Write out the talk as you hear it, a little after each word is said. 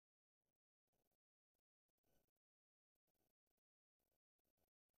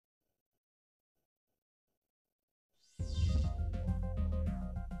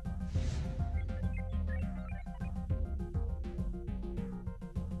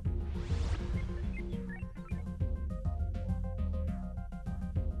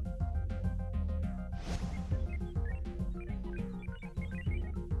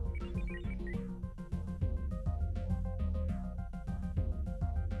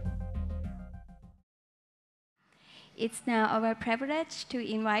It's now our privilege to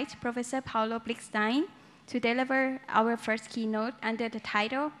invite Professor Paulo Blickstein to deliver our first keynote under the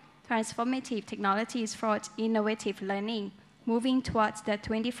title, Transformative Technologies for Innovative Learning, Moving Towards the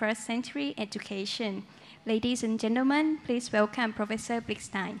 21st Century Education. Ladies and gentlemen, please welcome Professor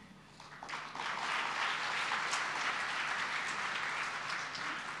Blickstein.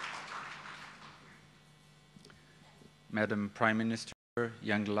 Madam Prime Minister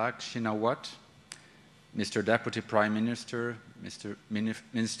Yingluck Shinawatra, Mr. Deputy Prime Minister, Mr.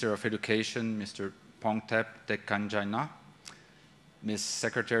 Minister of Education, Mr. Pongtep Tekanjaina, Ms.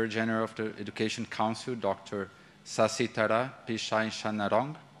 Secretary General of the Education Council, Dr. Sasitara Pichai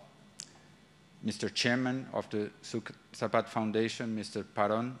Shanarong, Mr. Chairman of the Sapat Foundation, Mr.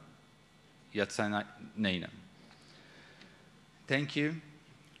 Paron Yatsanainen. Thank you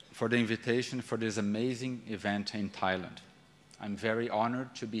for the invitation for this amazing event in Thailand. I'm very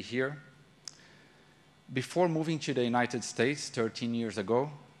honored to be here. Before moving to the United States 13 years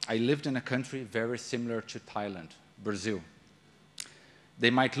ago, I lived in a country very similar to Thailand, Brazil.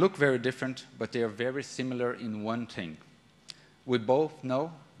 They might look very different, but they are very similar in one thing. We both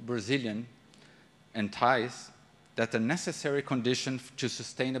know, Brazilian and Thais, that the necessary condition to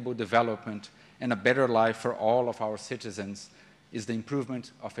sustainable development and a better life for all of our citizens is the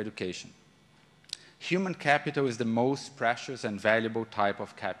improvement of education. Human capital is the most precious and valuable type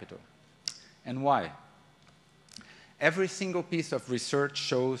of capital. And why? Every single piece of research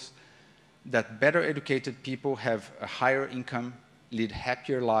shows that better educated people have a higher income, lead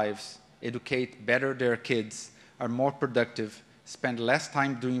happier lives, educate better their kids, are more productive, spend less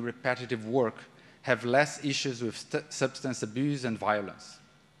time doing repetitive work, have less issues with substance abuse and violence.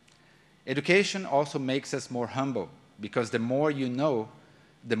 Education also makes us more humble, because the more you know,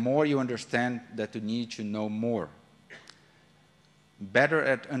 the more you understand that you need to know more. Better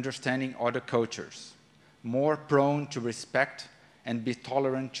at understanding other cultures, more prone to respect and be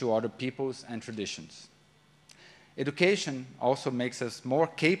tolerant to other peoples and traditions. Education also makes us more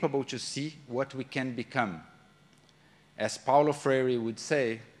capable to see what we can become. As Paulo Freire would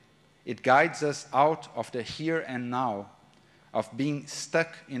say, it guides us out of the here and now, of being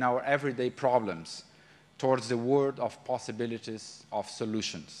stuck in our everyday problems, towards the world of possibilities, of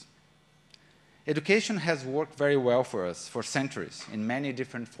solutions. Education has worked very well for us for centuries in many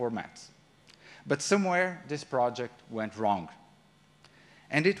different formats. But somewhere this project went wrong.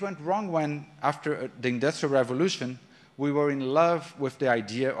 And it went wrong when, after the Industrial Revolution, we were in love with the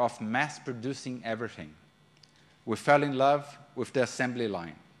idea of mass-producing everything. We fell in love with the assembly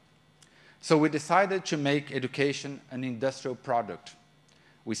line. So we decided to make education an industrial product.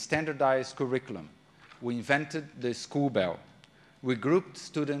 We standardized curriculum. We invented the school bell. We grouped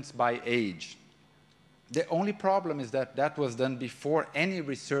students by age. The only problem is that that was done before any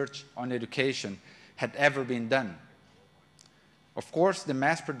research on education had ever been done. Of course, the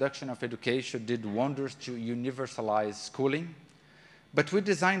mass production of education did wonders to universalize schooling, but we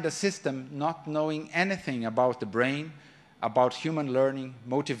designed a system not knowing anything about the brain, about human learning,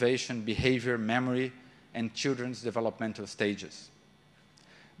 motivation, behavior, memory, and children's developmental stages.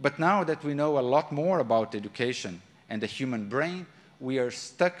 But now that we know a lot more about education and the human brain, we are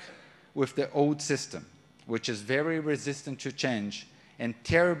stuck with the old system, which is very resistant to change and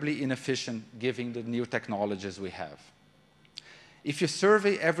terribly inefficient given the new technologies we have. If you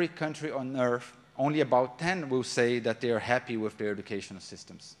survey every country on earth, only about 10 will say that they are happy with their educational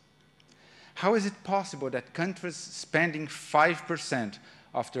systems. How is it possible that countries spending 5%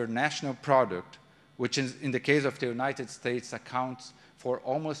 of their national product, which is, in the case of the United States accounts for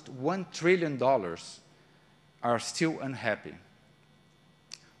almost $1 trillion, are still unhappy?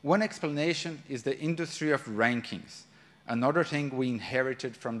 One explanation is the industry of rankings, another thing we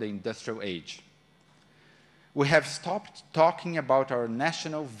inherited from the industrial age. We have stopped talking about our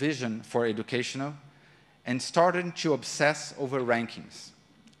national vision for educational and started to obsess over rankings.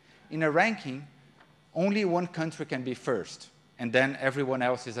 In a ranking, only one country can be first, and then everyone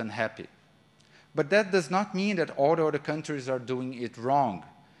else is unhappy. But that does not mean that all the other countries are doing it wrong,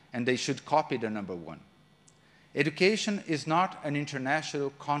 and they should copy the number one. Education is not an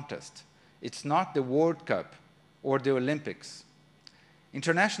international contest. It's not the World Cup or the Olympics.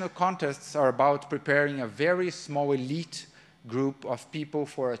 International contests are about preparing a very small elite group of people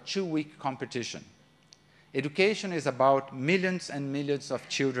for a 2-week competition. Education is about millions and millions of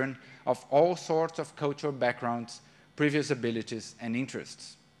children of all sorts of cultural backgrounds, previous abilities, and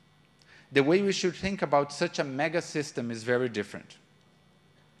interests. The way we should think about such a mega system is very different.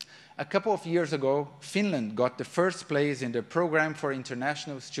 A couple of years ago, Finland got the first place in the Program for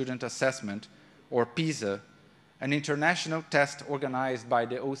International Student Assessment, or PISA, an international test organized by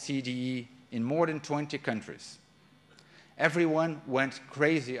the OCDE in more than 20 countries. everyone went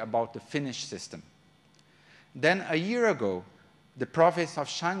crazy about the Finnish system. Then a year ago, the province of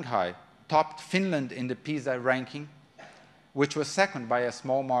Shanghai topped Finland in the PISA ranking, which was second by a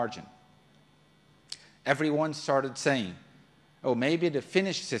small margin. Everyone started saying, oh, maybe the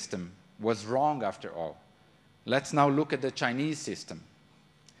Finnish system was wrong after all. Let's now look at the Chinese system.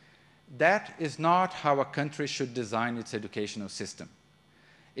 That is not how a country should design its educational system.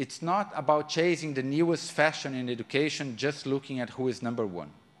 It's not about chasing the newest fashion in education, just looking at who is number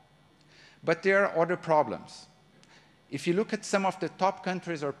one. But there are other problems. If you look at some of the top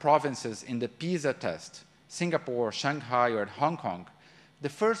countries or provinces in the PISA test, Singapore, Shanghai, or Hong Kong, the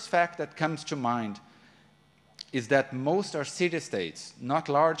first fact that comes to mind is that most are city-states, not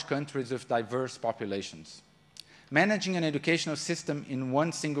large countries with diverse populations. Managing an educational system in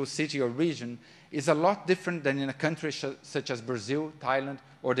one single city or region is a lot different than in a country such as Brazil, Thailand,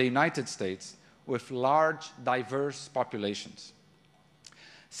 or the United States, with large, diverse populations.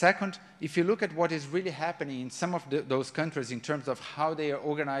 Second, if you look at what is really happening in some of those countries in terms of how they are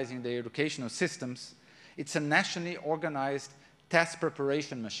organizing their educational systems, it's a nationally organized test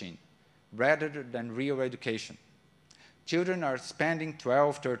preparation machine, rather than real education. Children are spending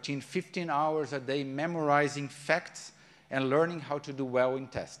 12, 13, 15 hours a day memorizing facts and learning how to do well in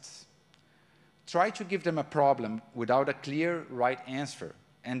tests. Try to give them a problem without a clear right answer,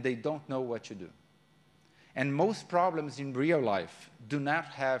 and they don't know what to do. And most problems in real life do not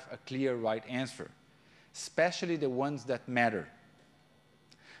have a clear right answer, especially the ones that matter.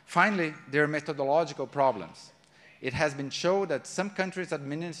 Finally, there are methodological problems. It has been shown that some countries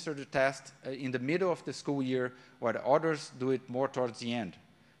administer the test in the middle of the school year, while others do it more towards the end.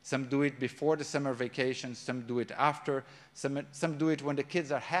 Some do it before the summer vacation, some do it after, some do it when the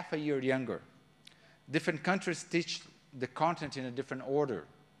kids are half a year younger. Different countries teach the content in a different order.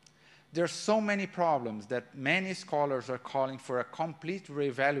 There are so many problems that many scholars are calling for a complete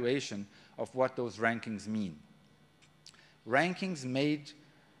reevaluation of what those rankings mean. Rankings made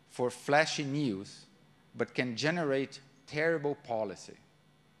for flashy news, but can generate terrible policy.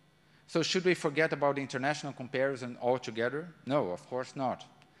 So should we forget about the international comparison altogether? No, of course not.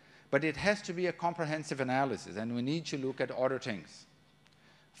 But it has to be a comprehensive analysis, and we need to look at other things.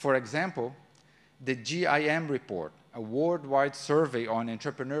 For example, the GIM report, a worldwide survey on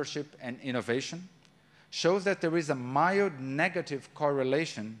entrepreneurship and innovation, shows that there is a mild negative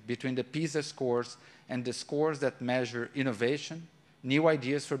correlation between the PISA scores and the scores that measure innovation, new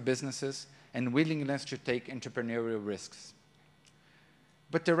ideas for businesses, and willingness to take entrepreneurial risks.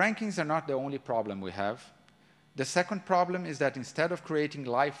 But the rankings are not the only problem we have. The second problem is that instead of creating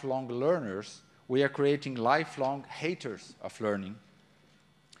lifelong learners, we are creating lifelong haters of learning.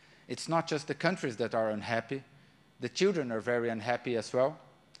 It's not just the countries that are unhappy. The children are very unhappy as well.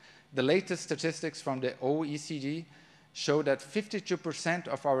 The latest statistics from the OECD show that 52%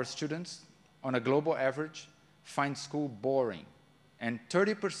 of our students, on a global average, find school boring, and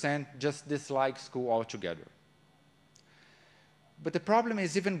 30% just dislike school altogether. But the problem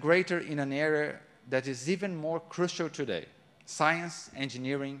is even greater in an area that is even more crucial today: science,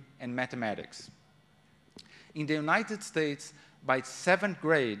 engineering, and mathematics. In the United States, by 7th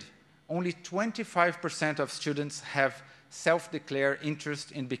grade, only 25% of students have self-declared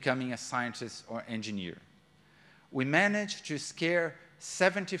interest in becoming a scientist or engineer. We managed to scare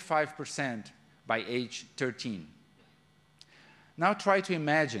 75% by age 13. Now try to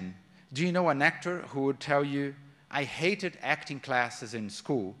imagine, do you know an actor who would tell you, I hated acting classes in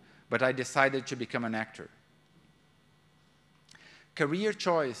school, but I decided to become an actor? Career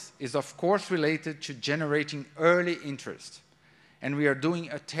choice is of course related to generating early interest, and we are doing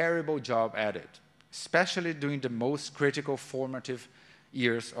a terrible job at it, especially during the most critical formative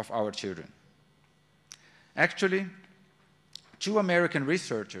years of our children. Actually, 2 American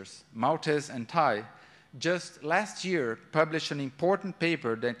researchers, Maltese and Thai, just last year published an important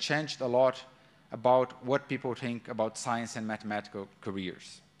paper that changed a lot about what people think about science and mathematical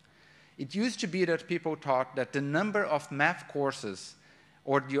careers. It used to be that people thought that the number of math courses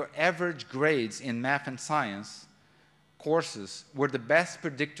or your average grades in math and science courses were the best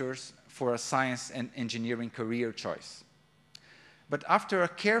predictors for a science and engineering career choice. But after a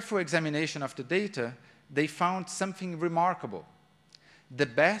careful examination of the data, they found something remarkable. The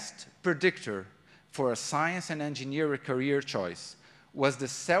best predictor for a science and engineering career choice was the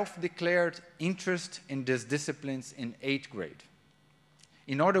self-declared interest in these disciplines in 8th grade.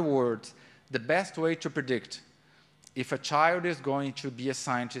 In other words, the best way to predict if a child is going to be a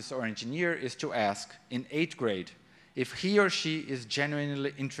scientist or engineer is to ask, in 8th grade, if he or she is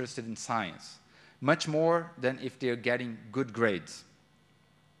genuinely interested in science, much more than if they're getting good grades.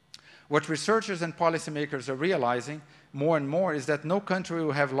 What researchers and policymakers are realizing more and more is that no country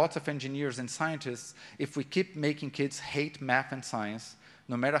will have lots of engineers and scientists if we keep making kids hate math and science,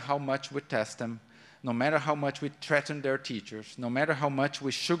 no matter how much we test them, no matter how much we threaten their teachers, no matter how much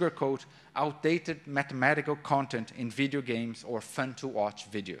we sugarcoat outdated mathematical content in video games or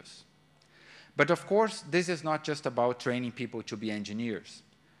fun-to-watch videos. But of course, this is not just about training people to be engineers.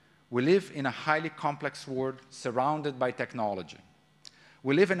 We live in a highly complex world surrounded by technology.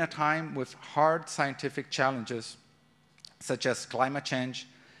 We live in a time with hard scientific challenges, such as climate change,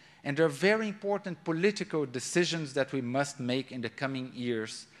 and there are very important political decisions that we must make in the coming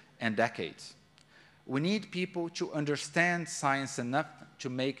years and decades. We need people to understand science enough to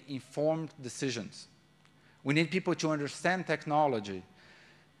make informed decisions. We need people to understand technology,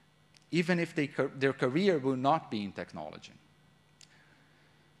 even if their career will not be in technology.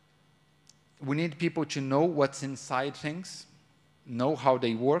 We need people to know what's inside things, know how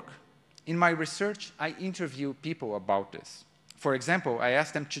they work. In my research, I interview people about this. For example, I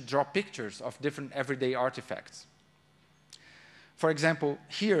asked them to draw pictures of different everyday artifacts. For example,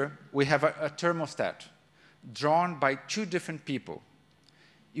 here we have a thermostat drawn by two different people.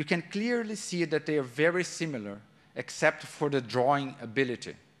 You can clearly see that they are very similar, except for the drawing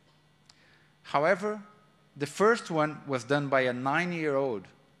ability. However, the first one was done by a 9-year-old,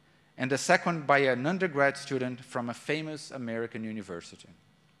 and the second by an undergrad student from a famous American university.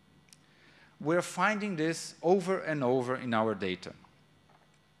 We're finding this over and over in our data.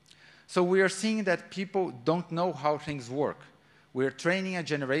 So we are seeing that people don't know how things work. We're training a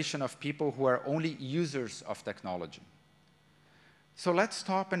generation of people who are only users of technology. So let's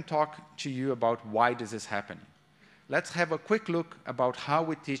stop and talk to you about why this is happening. Let's have a quick look about how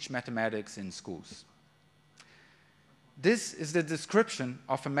we teach mathematics in schools. This is the description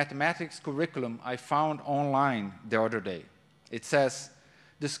of a mathematics curriculum I found online the other day. It says,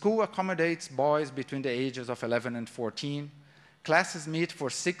 the school accommodates boys between the ages of 11 and 14. Classes meet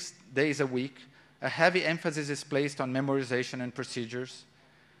for 6 days a week. A heavy emphasis is placed on memorization and procedures.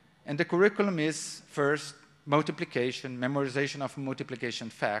 And the curriculum is, first, multiplication, memorization of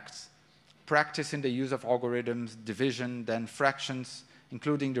multiplication facts, practice in the use of algorithms, division, then fractions,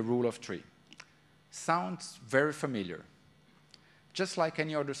 including the rule of 3. Sounds very familiar, just like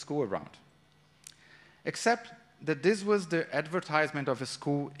any other school around. Except that this was the advertisement of a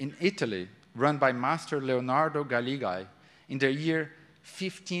school in Italy run by Master Leonardo Galilei in the year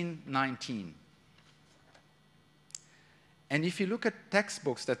 1519. And if you look at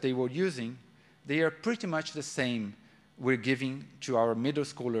textbooks that they were using, they are pretty much the same we're giving to our middle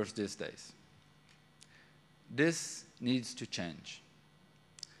schoolers these days. This needs to change.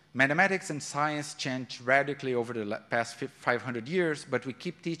 Mathematics and science changed radically over the past 500 years, but we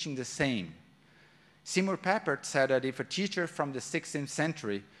keep teaching the same. Seymour Papert said that if a teacher from the 16th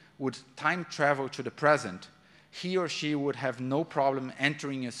century would time travel to the present, he or she would have no problem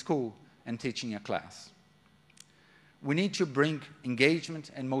entering a school and teaching a class. We need to bring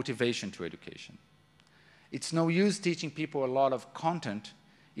engagement and motivation to education. It's no use teaching people a lot of content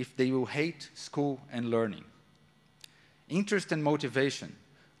if they will hate school and learning. Interest and motivation,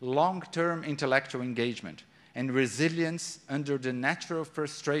 long-term intellectual engagement, and resilience under the natural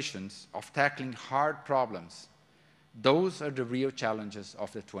frustrations of tackling hard problems, those are the real challenges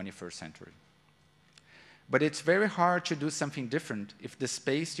of the 21st century. But it's very hard to do something different if the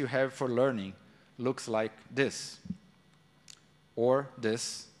space you have for learning looks like this, or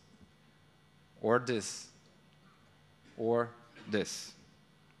this, or this, or this.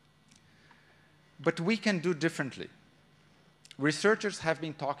 But we can do differently. Researchers have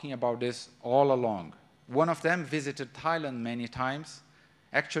been talking about this all along. One of them visited Thailand many times,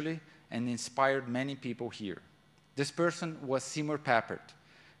 actually, and inspired many people here. This person was Seymour Papert,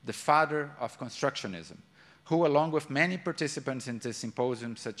 the father of Constructionism, who, along with many participants in this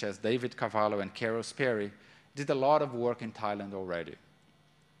symposium, such as David Cavallo and Carol Sperry, did a lot of work in Thailand already.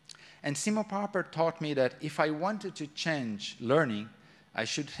 And Seymour Papert taught me that if I wanted to change learning, I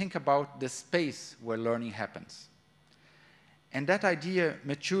should think about the space where learning happens. And that idea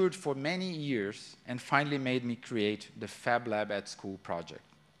matured for many years and finally made me create the Fab Lab at School project.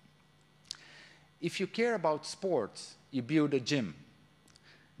 If you care about sports, you build a gym.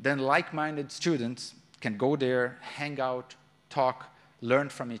 Then like-minded students can go there, hang out, talk, learn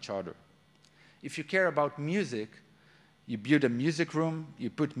from each other. If you care about music, you build a music room, you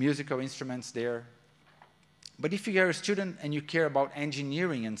put musical instruments there. But if you are a student and you care about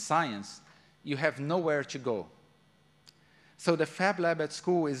engineering and science, you have nowhere to go. So the Fab Lab at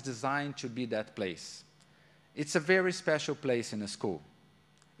School is designed to be that place. It's a very special place in a school.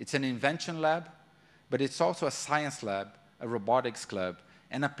 It's an invention lab, but it's also a science lab, a robotics club,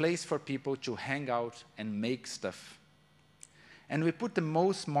 and a place for people to hang out and make stuff. And we put the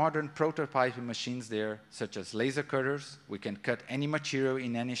most modern prototyping machines there, such as laser cutters, we can cut any material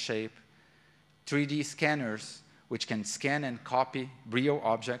in any shape, 3D scanners, which can scan and copy real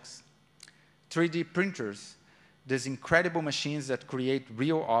objects, 3D printers, these incredible machines that create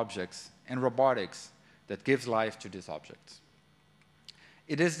real objects, and robotics that gives life to these objects.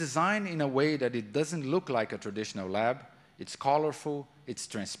 It is designed in a way that it doesn't look like a traditional lab. It's colorful, it's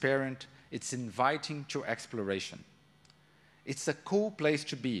transparent, it's inviting to exploration. It's a cool place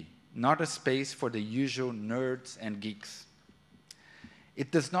to be, not a space for the usual nerds and geeks.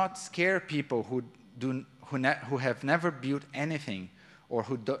 It does not scare people who have never built anything or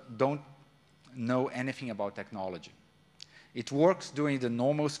who don't know anything about technology. It works during the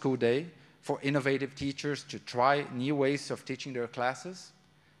normal school day for innovative teachers to try new ways of teaching their classes,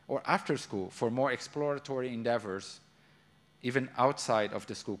 or after school for more exploratory endeavors, even outside of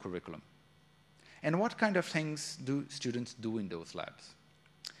the school curriculum. And what kind of things do students do in those labs?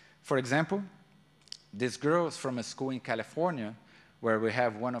 For example, these girls from a school in California, where we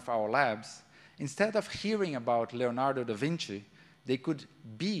have one of our labs, instead of hearing about Leonardo da Vinci, they could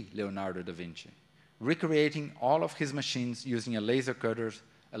be Leonardo da Vinci, recreating all of his machines using a laser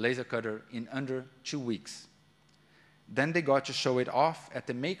cutter in under 2 weeks. Then they got to show it off at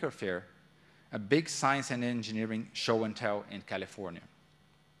the Maker Faire, a big science and engineering show and tell in California.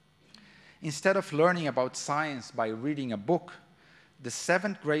 Instead of learning about science by reading a book, the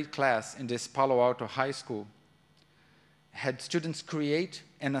 7th grade class in this Palo Alto high school had students create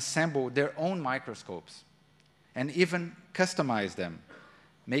and assemble their own microscopes and even customize them,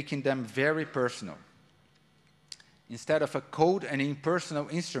 making them very personal. Instead of a cold and impersonal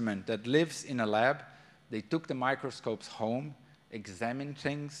instrument that lives in a lab, they took the microscopes home, examined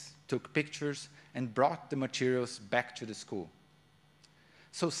things, took pictures, and brought the materials back to the school.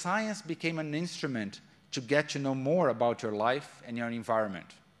 So science became an instrument to get to know more about your life and your environment.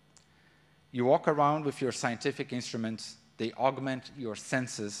 You walk around with your scientific instruments, they augment your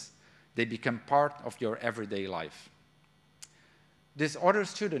senses, they become part of your everyday life. This other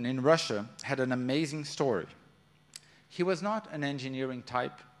student in Russia had an amazing story. He was not an engineering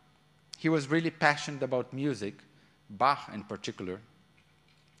type. He was really passionate about music, Bach in particular.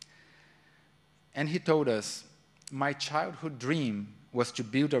 And he told us, my childhood dream was to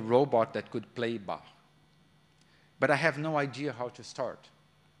build a robot that could play Bach. But I have no idea how to start.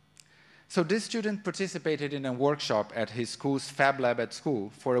 So this student participated in a workshop at his school's Fab Lab at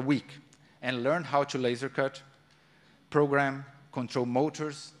school for a week and learned how to laser cut, program, control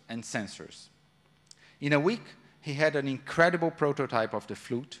motors, and sensors. In a week, he had an incredible prototype of the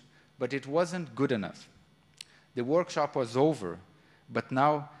flute, but it wasn't good enough. The workshop was over, but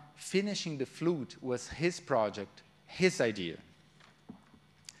now finishing the flute was his project, his idea.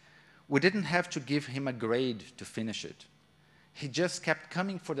 We didn't have to give him a grade to finish it. He just kept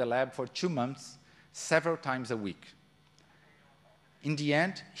coming for the lab for 2 months, several times a week. In the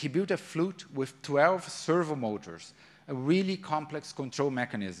end, he built a flute with 12 servo motors, a really complex control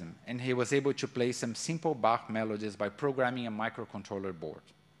mechanism, and he was able to play some simple Bach melodies by programming a microcontroller board.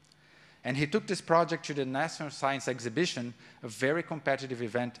 And he took this project to the National Science Exhibition, a very competitive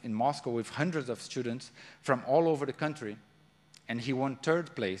event in Moscow with hundreds of students from all over the country, and he won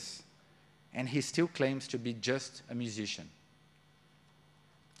 3rd place, and he still claims to be just a musician.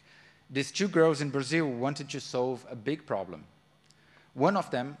 These 2 girls in Brazil wanted to solve a big problem. One of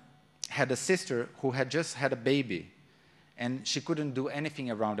them had a sister who had just had a baby, and she couldn't do anything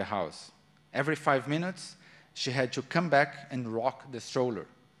around the house. Every 5 minutes, she had to come back and rock the stroller.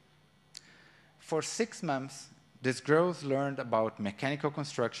 For 6 months, these girls learned about mechanical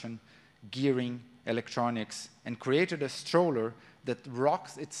construction, gearing, electronics, and created a stroller that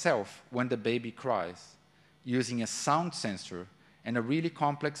rocks itself when the baby cries, using a sound sensor and a really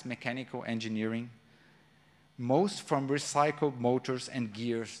complex mechanical engineering, most from recycled motors and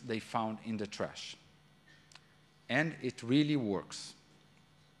gears they found in the trash. And it really works.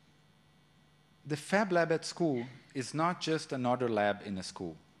 The Fab Lab at school is not just another lab in a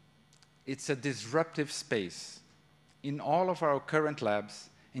school. It's a disruptive space. In all of our current labs,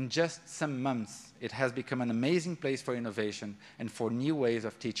 in just some months, it has become an amazing place for innovation and for new ways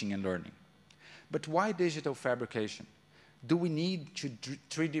of teaching and learning. But why digital fabrication? Do we need to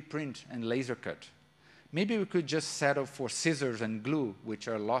 3D print and laser cut? Maybe we could just settle for scissors and glue, which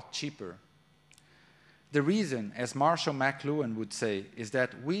are a lot cheaper. The reason, as Marshall McLuhan would say, is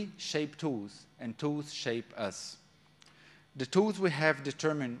that we shape tools and tools shape us. The tools we have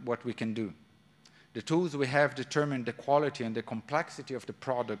determine what we can do. The tools we have determine the quality and the complexity of the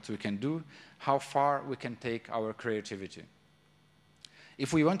products we can do, how far we can take our creativity.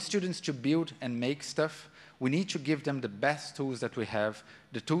 If we want students to build and make stuff, we need to give them the best tools that we have,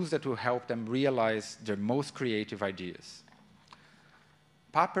 the tools that will help them realize their most creative ideas.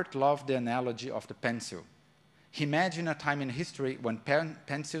 Papert loved the analogy of the pencil. He imagined a time in history when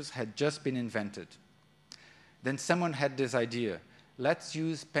pencils had just been invented. Then someone had this idea, let's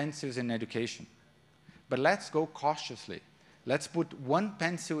use pencils in education. But let's go cautiously. Let's put one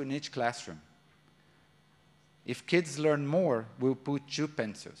pencil in each classroom. If kids learn more, we'll put 2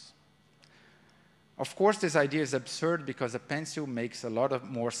 pencils. Of course, this idea is absurd because a pencil makes a lot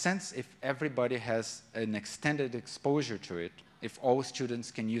more sense if everybody has an extended exposure to it, if all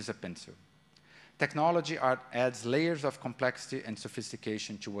students can use a pencil. Technology adds layers of complexity and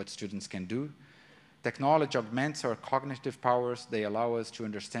sophistication to what students can do. Technology augments our cognitive powers. They allow us to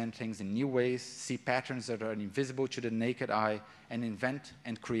understand things in new ways, see patterns that are invisible to the naked eye, and invent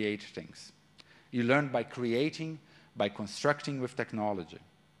and create things. You learn by creating, by constructing with technology.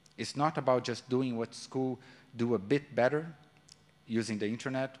 It's not about just doing what school do a bit better, using the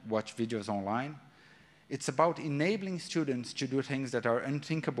internet, watch videos online. It's about enabling students to do things that are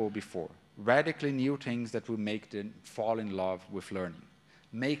unthinkable before, radically new things that will make them fall in love with learning,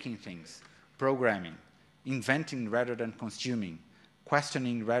 making things, programming, inventing rather than consuming,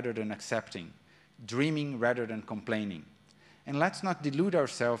 questioning rather than accepting, dreaming rather than complaining. And let's not delude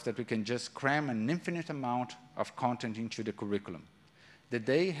ourselves that we can just cram an infinite amount of content into the curriculum. The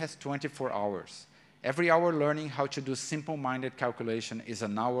day has 24 hours. Every hour learning how to do simple-minded calculation is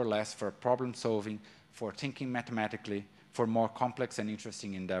an hour less for problem solving, for thinking mathematically, for more complex and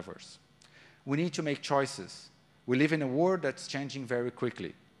interesting endeavors. We need to make choices. We live in a world that's changing very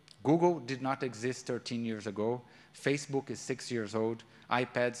quickly. Google did not exist 13 years ago. Facebook is 6 years old.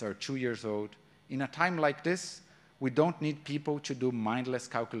 iPads are 2 years old. In a time like this, we don't need people to do mindless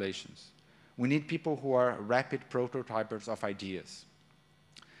calculations. We need people who are rapid prototypers of ideas.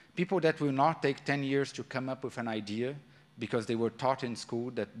 People that will not take 10 years to come up with an idea because they were taught in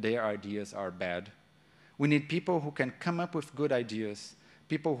school that their ideas are bad. We need people who can come up with good ideas,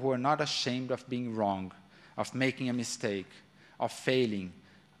 people who are not ashamed of being wrong, of making a mistake, of failing,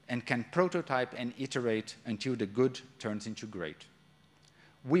 and can prototype and iterate until the good turns into great.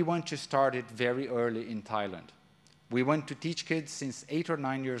 We want to start it very early in Thailand. We want to teach kids since 8 or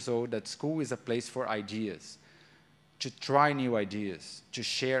 9 years old that school is a place for ideas, to try new ideas, to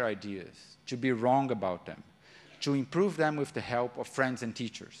share ideas, to be wrong about them, to improve them with the help of friends and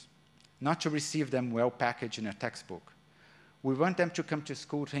teachers, not to receive them well packaged in a textbook. We want them to come to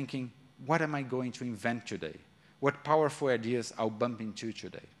school thinking, what am I going to invent today? What powerful ideas I'll bump into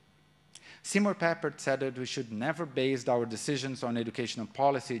today? Seymour Papert said that we should never base our decisions on educational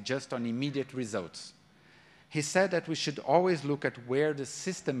policy just on immediate results. He said that we should always look at where the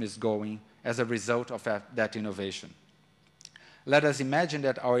system is going as a result of that innovation. Let us imagine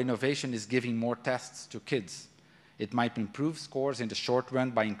that our innovation is giving more tests to kids. It might improve scores in the short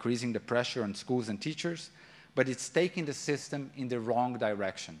run by increasing the pressure on schools and teachers, but it's taking the system in the wrong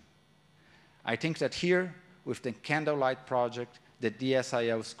direction. I think that here, with the Candlelight Project, the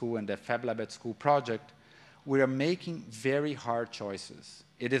DSIL School, and the FabLab at School project, we are making very hard choices.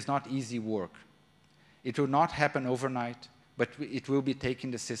 It is not easy work. It will not happen overnight, but it will be taking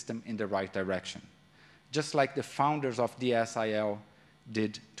the system in the right direction, just like the founders of DSIL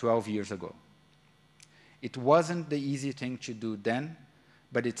did 12 years ago. It wasn't the easy thing to do then,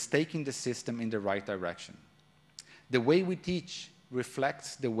 but it's taking the system in the right direction. The way we teach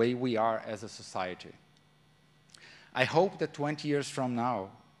reflects the way we are as a society. I hope that 20 years from now,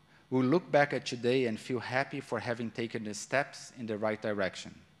 we'll look back at today and feel happy for having taken the steps in the right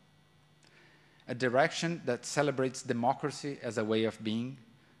direction. A direction that celebrates democracy as a way of being,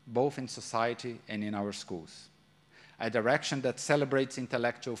 both in society and in our schools. A direction that celebrates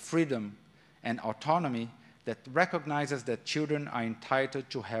intellectual freedom and autonomy, that recognizes that children are entitled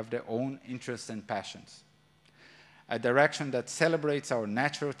to have their own interests and passions. A direction that celebrates our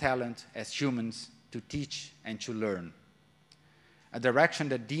natural talent as humans to teach and to learn. A direction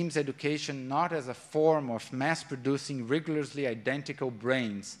that deems education not as a form of mass-producing rigorously identical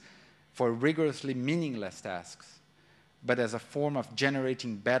brains for rigorously meaningless tasks, but as a form of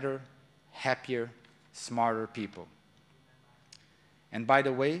generating better, happier, smarter people. And by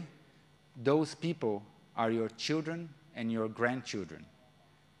the way, those people are your children and your grandchildren.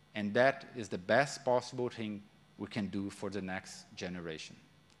 And that is the best possible thing we can do for the next generation.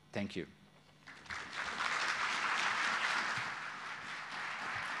 Thank you.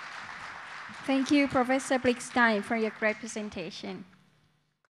 Thank you, Professor Blickstein, for your great presentation.